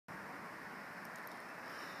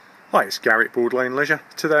Hi, it's Gary at Broad Lane Leisure.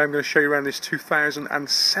 Today I'm going to show you around this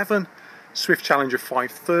 2007 Swift Challenger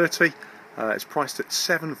 530. It's priced at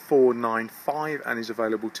 $7,495 and is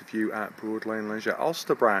available to view at Broad Lane Leisure,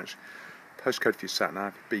 Ulster branch. Postcode for your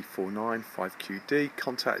sat-nav B495QD.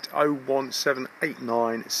 Contact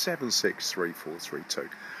 01789 763432.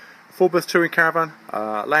 4-berth touring caravan,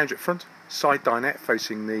 lounge at front, side dinette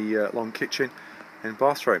facing the long kitchen and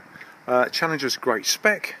bathroom. Challenger's great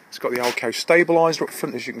spec. It's got the Alco stabiliser up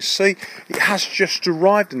front, as you can see. It has just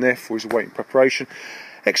arrived and therefore is awaiting preparation.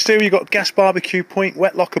 Exterior, you've got gas barbecue point,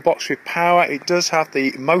 wet locker box with power. It does have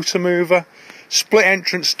the motor mover, split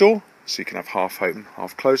entrance door, so you can have half open,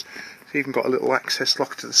 half closed. It's even got a little access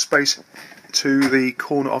lock to the space to the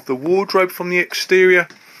corner of the wardrobe from the exterior.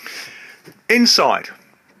 Inside,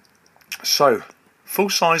 so full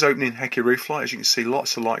size opening Hecky roof light. As you can see,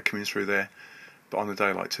 lots of light coming through there. But on a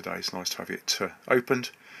day like today, it's nice to have it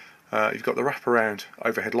opened. You've got the wraparound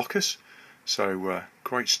overhead lockers, so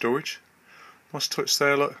great storage. Nice touch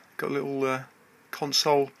there, look, got a little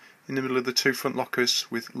console in the middle of the two front lockers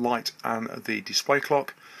with light and the display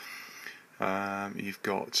clock. You've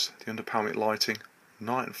got the under palmet lighting,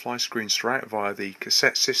 night and fly screens throughout via the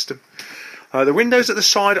cassette system. The windows at the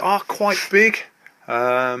side are quite big.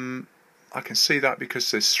 I can see that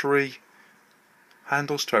because there's three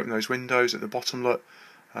handles to open those windows at the bottom, look.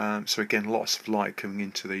 So again, lots of light coming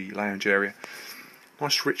into the lounge area.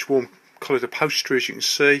 Nice rich warm coloured upholstery, as you can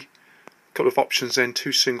see. A couple of options then,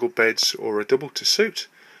 2 single beds or a double to suit.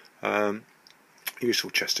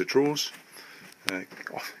 Useful chest of drawers.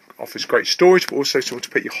 Offers great storage, but also somewhere to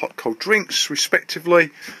put your hot cold drinks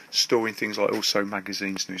respectively, storing things like also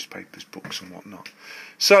magazines, newspapers, books and whatnot.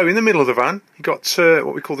 So in the middle of the van you've got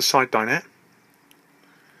what we call the side dinette.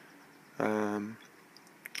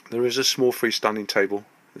 There is a small freestanding table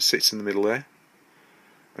that sits in the middle there,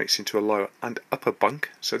 makes into a lower and upper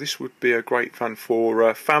bunk. So this would be a great van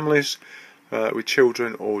for families with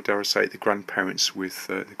children, or dare I say the grandparents with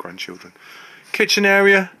the grandchildren. Kitchen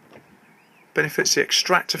area benefits the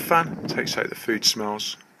extractor fan, takes out the food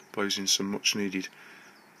smells, blows in some much needed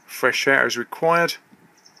fresh air as required.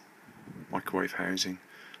 Microwave housing.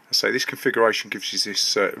 I say this configuration gives you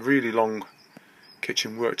this really long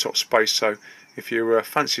kitchen worktop space, so if you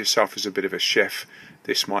fancy yourself as a bit of a chef,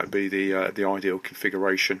 this might be the ideal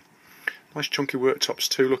configuration. Nice chunky worktops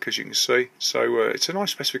too, look, as you can see. So it's a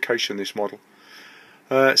nice specification, this model.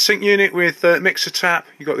 Sink unit with mixer tap.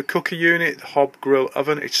 You've got the cooker unit, the hob grill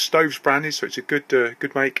oven. It's Stoves branded, so it's a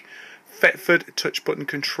good make. Thetford touch button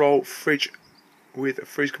control fridge with a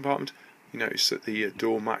freeze compartment. You notice that the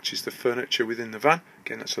door matches the furniture within the van.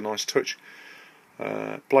 Again, that's a nice touch.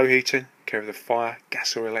 Blow heating, care of the fire,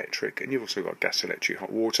 gas or electric, and you've also got gas, electric,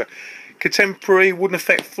 hot water. Contemporary wooden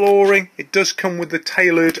effect flooring. It does come with the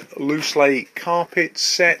tailored loose lay carpet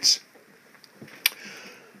set.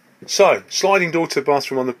 So, sliding door to the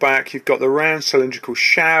bathroom on the back. You've got the round cylindrical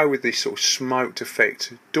shower with this sort of smoked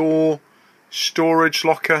effect door, storage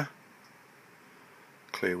locker,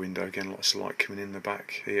 clear window, again lots of light coming in the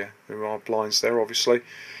back here. There are blinds there obviously.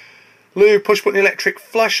 Loo, push button electric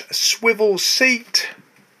flush, swivel seat,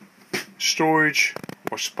 storage,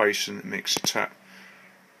 wash basin, mixer tap,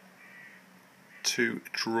 2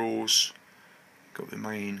 drawers. You've got the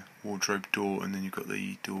main wardrobe door, and then you've got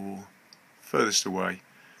the door furthest away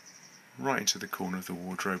right into the corner of the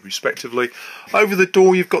wardrobe respectively. Over the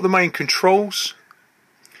door you've got the main controls.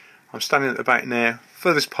 I'm standing at the back now,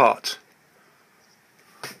 furthest part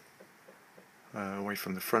away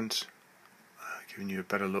from the front, giving you a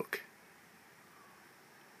better look.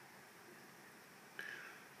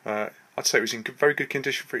 I'd say it was in very good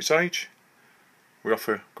condition for its age. We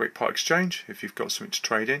offer great part exchange if you've got something to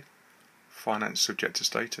trade in. Finance subject to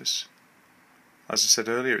status. As I said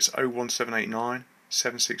earlier, it's 01789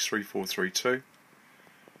 763432. We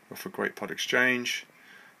offer great part exchange.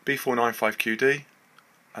 B495QD.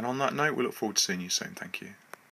 And on that note, we look forward to seeing you soon. Thank you.